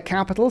proximity to their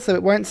capital, so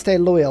it won't stay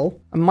loyal.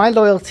 And my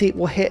loyalty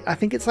will hit, I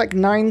think it's like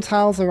 9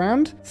 tiles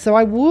around. So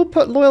I will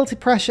put loyalty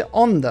pressure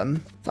on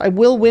them. So I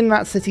will win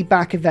that city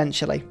back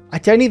eventually. I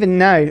don't even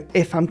know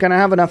if I'm going to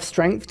have enough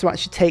strength to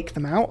actually take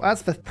them out.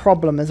 That's the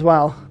problem as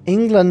well.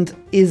 England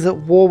is at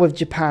war with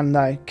Japan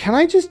though. Can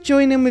I just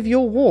join in with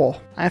your war?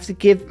 I have to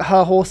give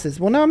her horses.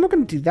 Well, no, I'm not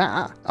going to do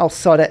that. Oh,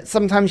 sod it.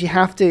 Sometimes you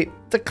have to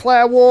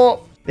declare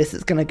war. This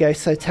is going to go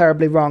so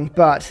terribly wrong,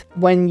 but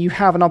when you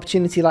have an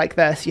opportunity like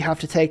this, you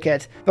have to take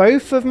it.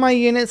 Both of my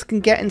units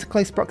can get into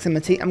close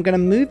proximity. I'm going to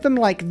move them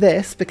like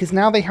this because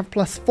now they have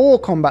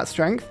 +4 combat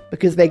strength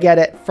because they get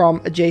it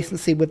from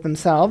adjacency with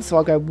themselves. So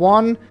I'll go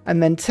 1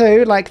 and then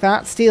 2 like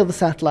that, steal the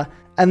settler,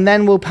 and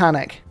then we'll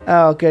panic.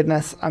 Oh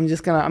goodness, I'm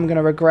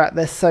gonna regret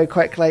this so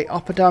quickly.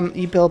 Oppidum,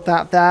 you build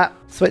that there.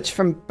 Switch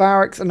from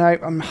barracks. No,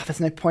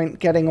 there's no point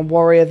getting a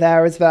warrior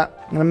there, is there?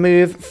 I'm gonna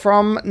move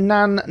from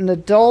Nan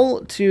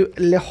Nadol to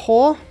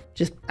Lahore.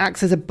 Just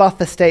acts as a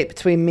buffer state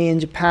between me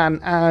and Japan,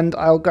 and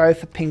I'll go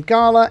for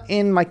Pingala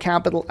in my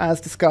capital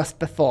as discussed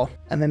before.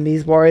 And then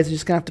these warriors are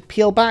just going to have to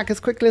peel back as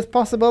quickly as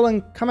possible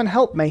and come and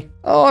help me.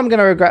 Oh, I'm going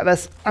to regret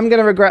this. I'm going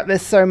to regret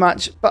this so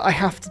much, but I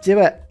have to do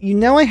it. You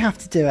know I have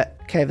to do it.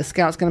 Okay, the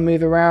scout's going to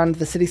move around.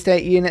 The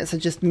city-state units are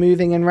just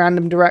moving in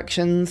random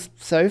directions.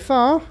 So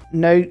far,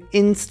 no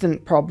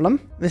instant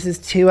problem. This is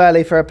too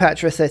early for a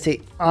Petra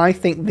city. I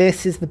think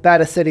this is the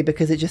better city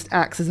because it just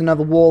acts as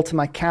another wall to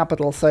my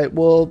capital. So it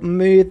will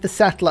move the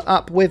settler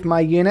up with my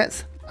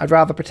units. I'd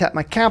rather protect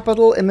my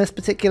capital in this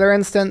particular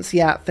instance.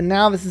 Yeah, for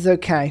now, this is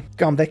okay.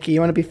 Go on, Vicky,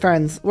 you want to be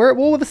friends? We're at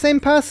war with the same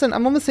person.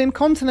 I'm on the same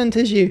continent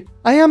as you.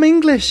 I am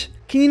English.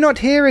 Can you not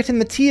hear it in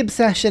the tea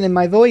obsession in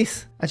my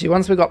voice? Actually,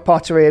 once we got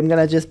pottery, I'm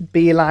going to just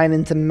beeline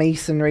into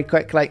masonry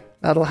quickly.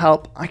 That'll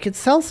help. I could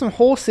sell some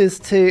horses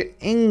to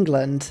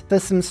England for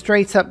some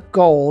straight up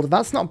gold.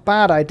 That's not a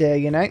bad idea,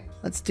 you know.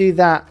 Let's do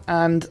that.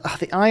 And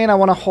the iron I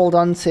want to hold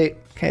on to.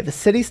 Okay, the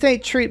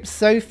city-state troops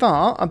so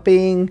far are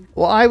being,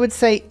 well, I would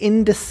say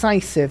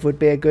indecisive would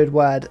be a good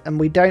word, and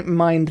we don't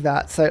mind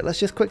that. So let's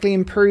just quickly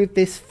improve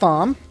this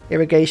farm.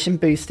 Irrigation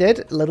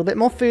boosted, a little bit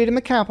more food in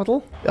the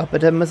capital.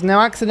 Oppidum was no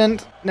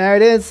accident. There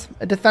it is,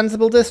 a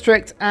defensible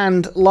district,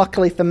 and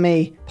luckily for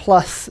me,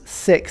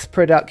 +6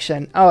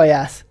 production. Oh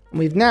yes.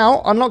 We've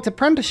now unlocked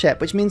apprenticeship,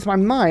 which means my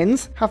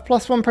mines have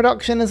 +1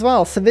 production as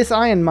well. So this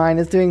iron mine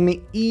is doing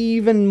me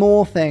even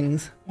more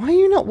things. Why are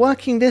you not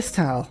working this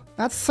tile?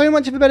 That's so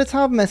much of a better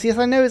tile than this. Yes,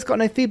 I know it's got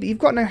no food, but you've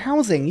got no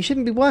housing. You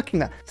shouldn't be working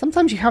that.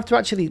 Sometimes you have to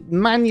actually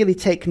manually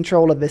take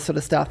control of this sort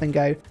of stuff and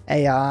go,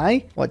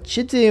 AI, what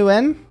you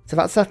doing? So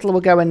that settler will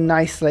go in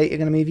nicely. You're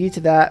going to move you to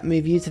that,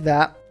 move you to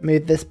that.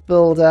 Move this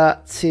builder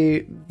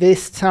to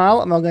this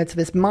tile, and I'll go to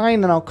this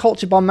mine, and I'll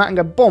culture bomb that and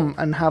go boom,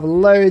 and have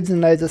loads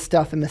and loads of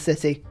stuff in the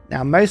city.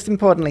 Now, most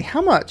importantly,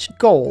 how much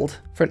gold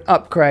for an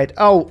upgrade?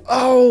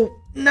 Oh,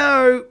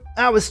 no,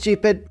 that was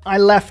stupid. I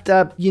left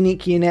a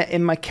unique unit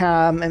in my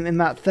cam and in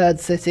that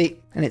third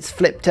city, and it's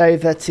flipped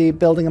over to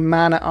building a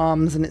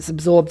man-at-arms, and it's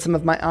absorbed some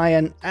of my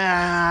iron.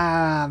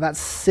 Ah, that's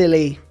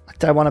silly.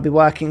 Don't want to be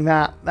working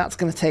that. That's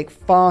going to take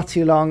far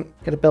too long.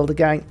 Got to build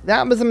again.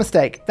 That was a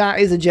mistake. That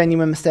is a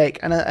genuine mistake,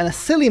 and a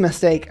silly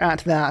mistake at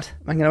that.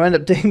 I'm going to end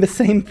up doing the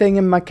same thing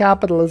in my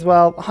capital as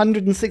well.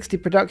 160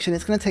 production.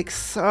 It's going to take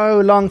so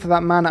long for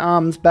that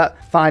man-at-arms,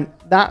 but fine.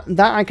 That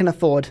I can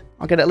afford.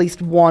 I'll get at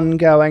least one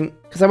going,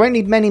 because I won't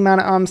need many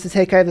man-at-arms to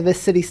take over this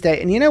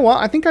city-state. And you know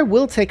what? I think I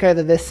will take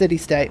over this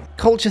city-state.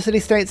 Culture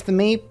city-states, for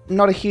me,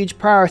 not a huge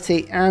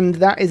priority, and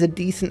that is a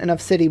decent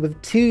enough city with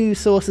 2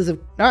 sources of,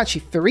 no,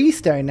 actually 3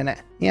 stone in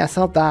it. Yes,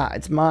 I'll that.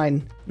 It's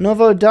mine.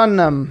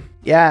 Novodunum.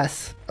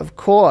 Yes, of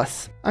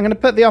course. I'm going to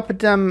put the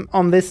Oppidum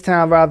on this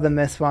tile rather than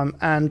this one,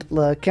 and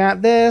look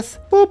at this.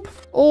 Boop.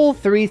 All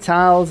 3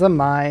 tiles are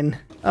mine.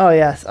 Oh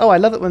yes. Oh, I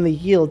love it when the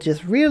yield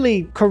just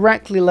really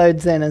correctly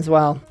loads in as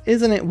well.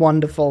 Isn't it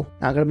wonderful?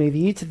 Now I'm going to move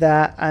you to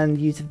there and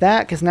you to there,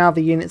 because now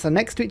the units are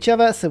next to each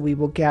other, so we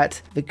will get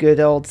the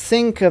good old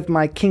sync of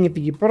my King of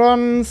the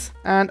Bronze.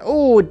 And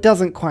oh, it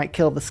doesn't quite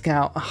kill the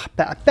scout. Oh,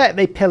 I bet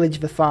they pillage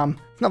the farm.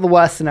 It's not the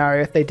worst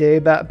scenario if they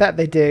do, but I bet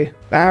they do.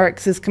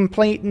 Barracks is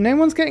complete. No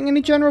one's getting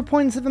any general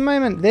points at the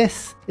moment.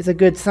 This is a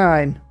good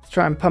sign.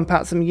 Try and pump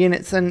out some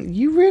units, and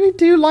you really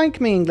do like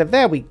me, England.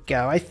 There we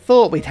go. I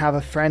thought we'd have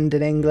a friend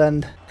in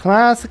England.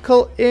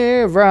 Classical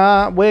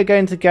era. We're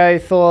going to go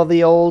for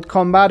the old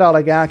combat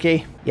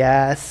oligarchy.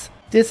 Yes.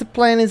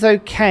 Discipline is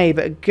okay,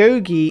 but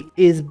Gogi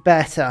is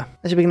better.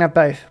 Actually, we can have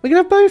both. We can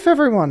have both,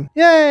 everyone.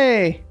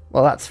 Yay!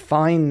 Well, that's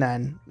fine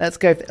then. Let's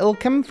go for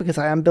Ilkham, because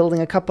I am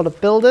building a couple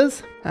of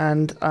builders,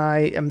 and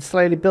I am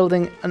slowly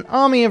building an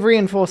army of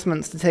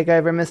reinforcements to take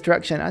over in this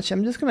direction. Actually,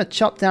 I'm just going to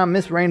chop down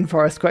this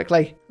rainforest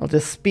quickly. I'll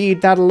just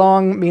speed that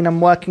along, mean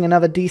I'm working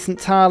another decent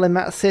tile in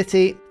that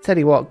city. Tell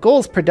you what,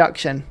 Gaul's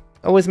production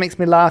always makes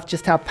me laugh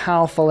just how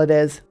powerful it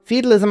is.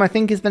 Feudalism, I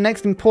think, is the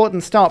next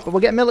important stop, but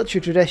we'll get military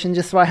tradition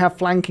just so I have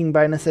flanking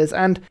bonuses.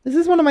 And this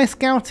is one of my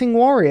scouting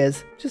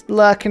warriors, just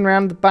lurking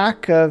around the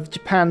back of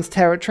Japan's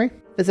territory.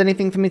 If there's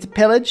anything for me to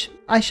pillage,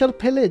 I shall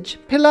pillage.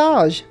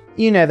 Pillage!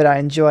 You know that I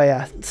enjoy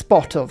a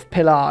spot of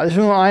pillage.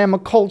 I am a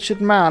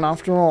cultured man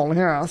after all,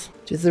 yes.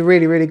 Which is a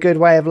really, really good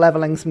way of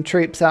leveling some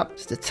troops up.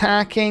 Just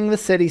attacking the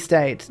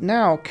city-state.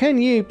 Now,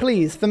 can you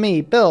please, for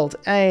me, build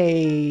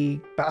a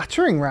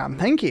battering ram?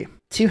 Thank you.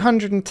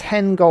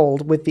 210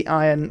 gold with the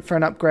iron for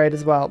an upgrade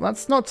as well.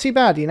 That's not too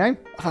bad, you know?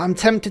 I'm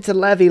tempted to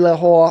levy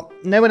Lahore.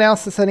 No one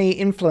else has any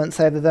influence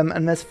over them,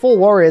 and there's 4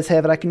 warriors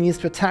here that I can use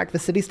to attack the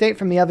city-state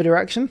from the other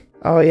direction.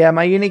 Oh yeah,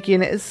 my unique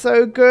unit is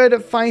so good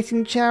at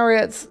fighting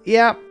chariots.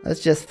 Yeah, let's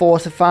just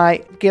fortify,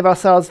 give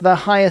ourselves the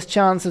highest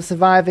chance of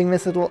surviving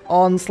this little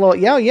onslaught.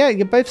 Yeah,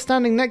 you're both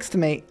standing next to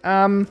me.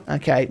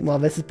 Okay, well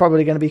this is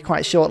probably going to be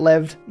quite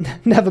short-lived.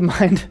 Never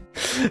mind.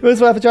 It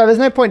was worth a try. There's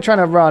no point trying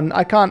to run.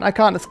 I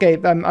can't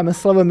escape. I'm a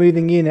slower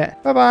moving unit.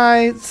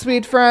 Bye-bye,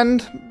 sweet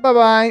friend.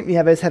 Bye-bye.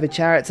 Yeah, those heavy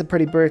chariots are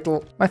pretty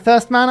brutal. My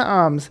first man at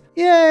arms.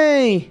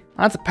 Yay!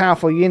 That's a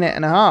powerful unit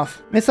and a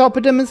half. Miss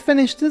Oppidum is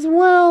finished as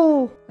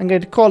well. I'm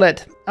going to call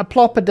it a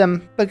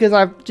Ploppidum because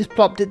I've just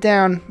plopped it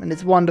down and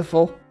it's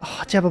wonderful.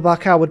 Oh, Jebel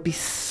Barkal would be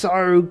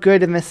so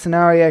good in this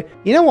scenario.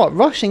 You know what?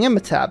 Rushing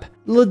Imhotep,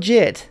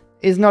 legit,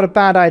 is not a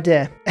bad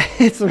idea.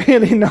 It's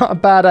really not a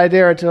bad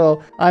idea at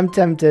all. I'm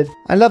tempted.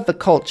 I love the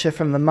culture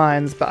from the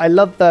mines, but I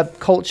love the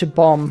culture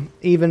bomb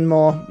even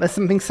more. There's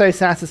something so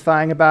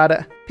satisfying about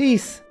it.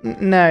 Peace.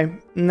 No.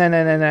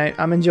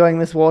 I'm enjoying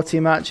this war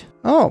too much.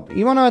 Oh,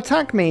 you want to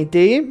attack me, do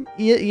you?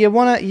 You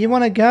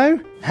wanna go?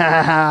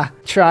 Haha,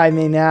 try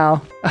me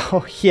now.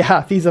 Oh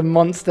yeah, these are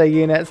monster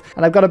units.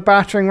 And I've got a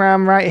battering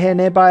ram right here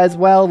nearby as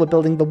well. We're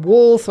building the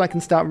wall so I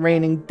can start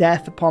raining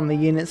death upon the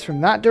units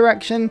from that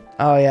direction.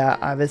 Oh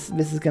yeah, this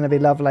is going to be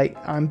lovely.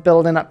 I'm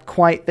building up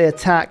quite the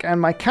attack, and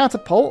my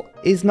catapult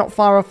is not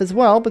far off as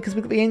well because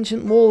we've got the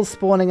ancient walls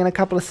spawning in a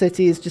couple of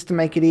cities just to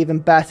make it even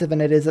better than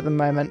it is at the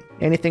moment.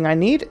 The only thing I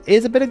need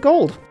is a bit of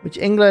gold, which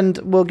England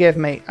will give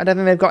me. I don't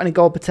think they've got any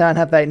gold per turn,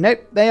 have they?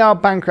 Nope, they are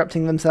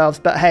bankrupting themselves,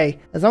 but hey,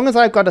 as long as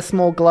I've got a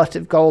small glut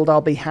of gold,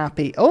 I'll be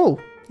happy. Oh,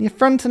 you're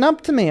fronting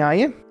up to me, are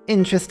you?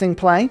 Interesting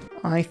play.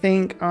 I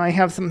think I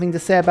have something to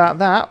say about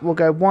that. We'll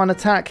go 1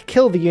 attack,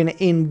 kill the unit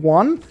in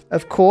 1,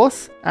 of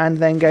course, and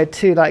then go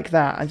 2 like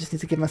that. I just need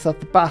to give myself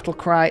the battle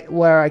cry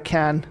where I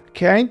can.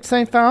 Okay,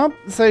 so far,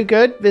 so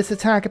good. This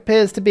attack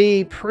appears to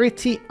be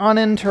pretty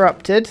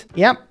uninterrupted.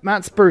 Yep,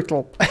 that's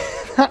brutal.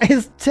 That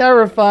is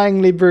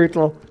terrifyingly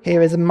brutal.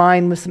 Here is a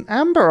mine with some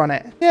amber on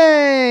it.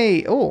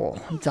 Yay! Oh,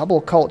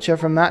 double culture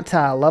from that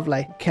tile.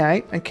 Lovely.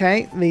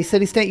 Okay. The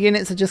city-state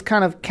units are just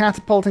kind of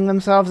catapulting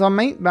themselves on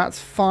me. That's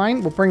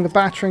fine. We'll bring the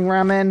battering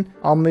ram in.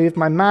 I'll move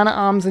my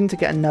man-at-arms in to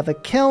get another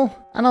kill.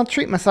 And I'll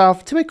treat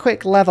myself to a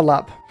quick level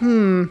up.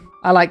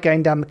 I like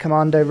going down the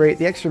commando route.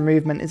 The extra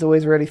movement is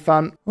always really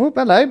fun. Oh,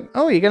 hello.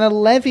 Oh, you're going to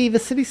levy the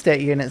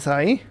city-state units,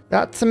 are you?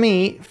 That, to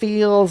me,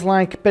 feels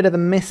like a bit of a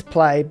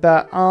misplay,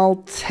 but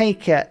I'll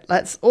take it.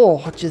 Let's,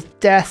 just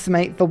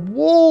decimate the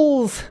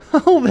walls.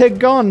 Oh, they're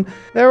gone.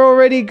 They're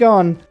already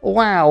gone.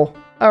 Wow.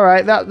 All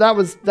right, that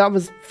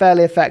was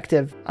fairly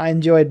effective. I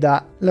enjoyed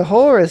that.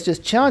 Lahore is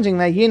just charging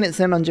their units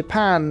in on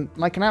Japan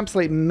like an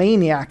absolute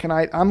maniac, and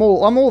I'm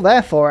all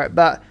there for it,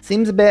 but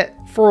seems a bit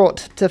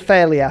fraught to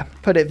failure,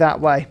 put it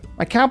that way.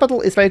 My capital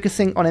is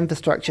focusing on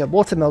infrastructure,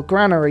 watermill,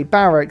 granary,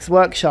 barracks,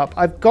 workshop.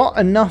 I've got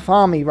enough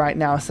army right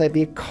now, so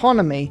the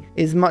economy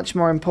is much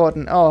more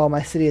important. Oh,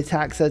 my city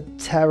attacks are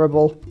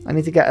terrible. I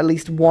need to get at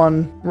least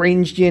 1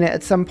 ranged unit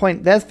at some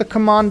point. There's the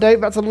commando.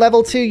 That's a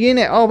level 2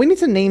 unit. Oh, we need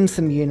to name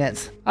some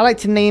units. I like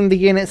to name the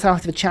units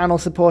after the channel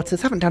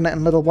supporters. Haven't done it in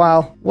a little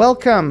while.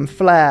 Welcome,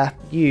 Flair.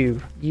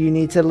 You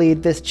need to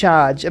lead this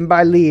charge. And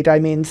by lead, I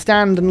mean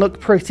stand and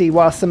look pretty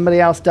while somebody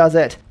else does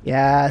it.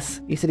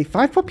 Yes. You city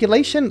 5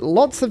 population,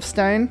 lots of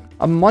stone,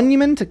 a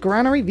monument, a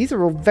granary. These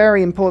are all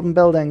very important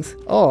buildings.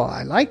 Oh,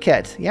 I like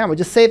it. Yeah, we're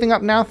just saving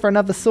up now for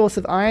another source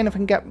of iron. If we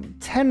can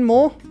get 10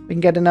 more, we can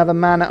get another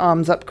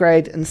man-at-arms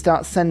upgrade and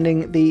start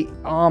sending the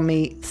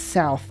army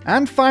south.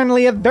 And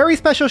finally, a very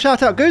special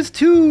shout out goes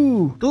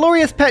to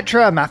Glorious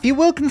Petra, Matthew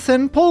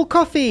Wilkinson, Paul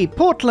Coffey,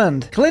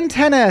 Portland, Clint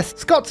Hennis,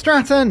 Scott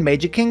Stratton,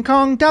 Major King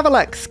Kong,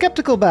 Davalex,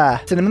 Skeptical Bear,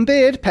 Cinnamon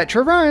Beard,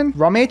 Petra Ryan,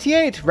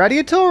 Rom88,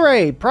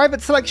 Radiatore,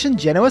 Private Selection,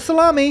 Genoa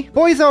Salami,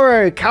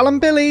 Boyzoro, Callum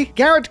Billy,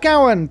 Garrett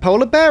Gowan,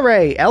 Polar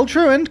Beret, El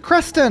Truant,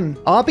 Creston,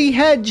 RB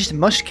Hedged,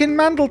 Mushkin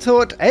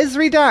Mandletort,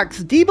 Esri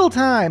Dax, Deeble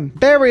Time,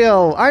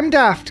 Burial, I'm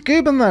Daft,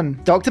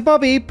 Gooberman, Dr.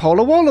 Bobby,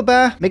 Polar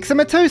Wallabear,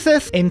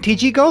 Mixomatosis,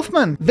 MTG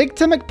Golfman,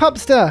 Victor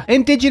McPupster,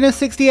 Indigenous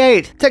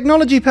 68,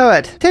 Technology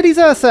Poet, Teddy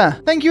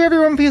Zersa. Thank you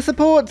everyone for your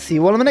support. See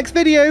you all in the next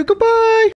video. Goodbye!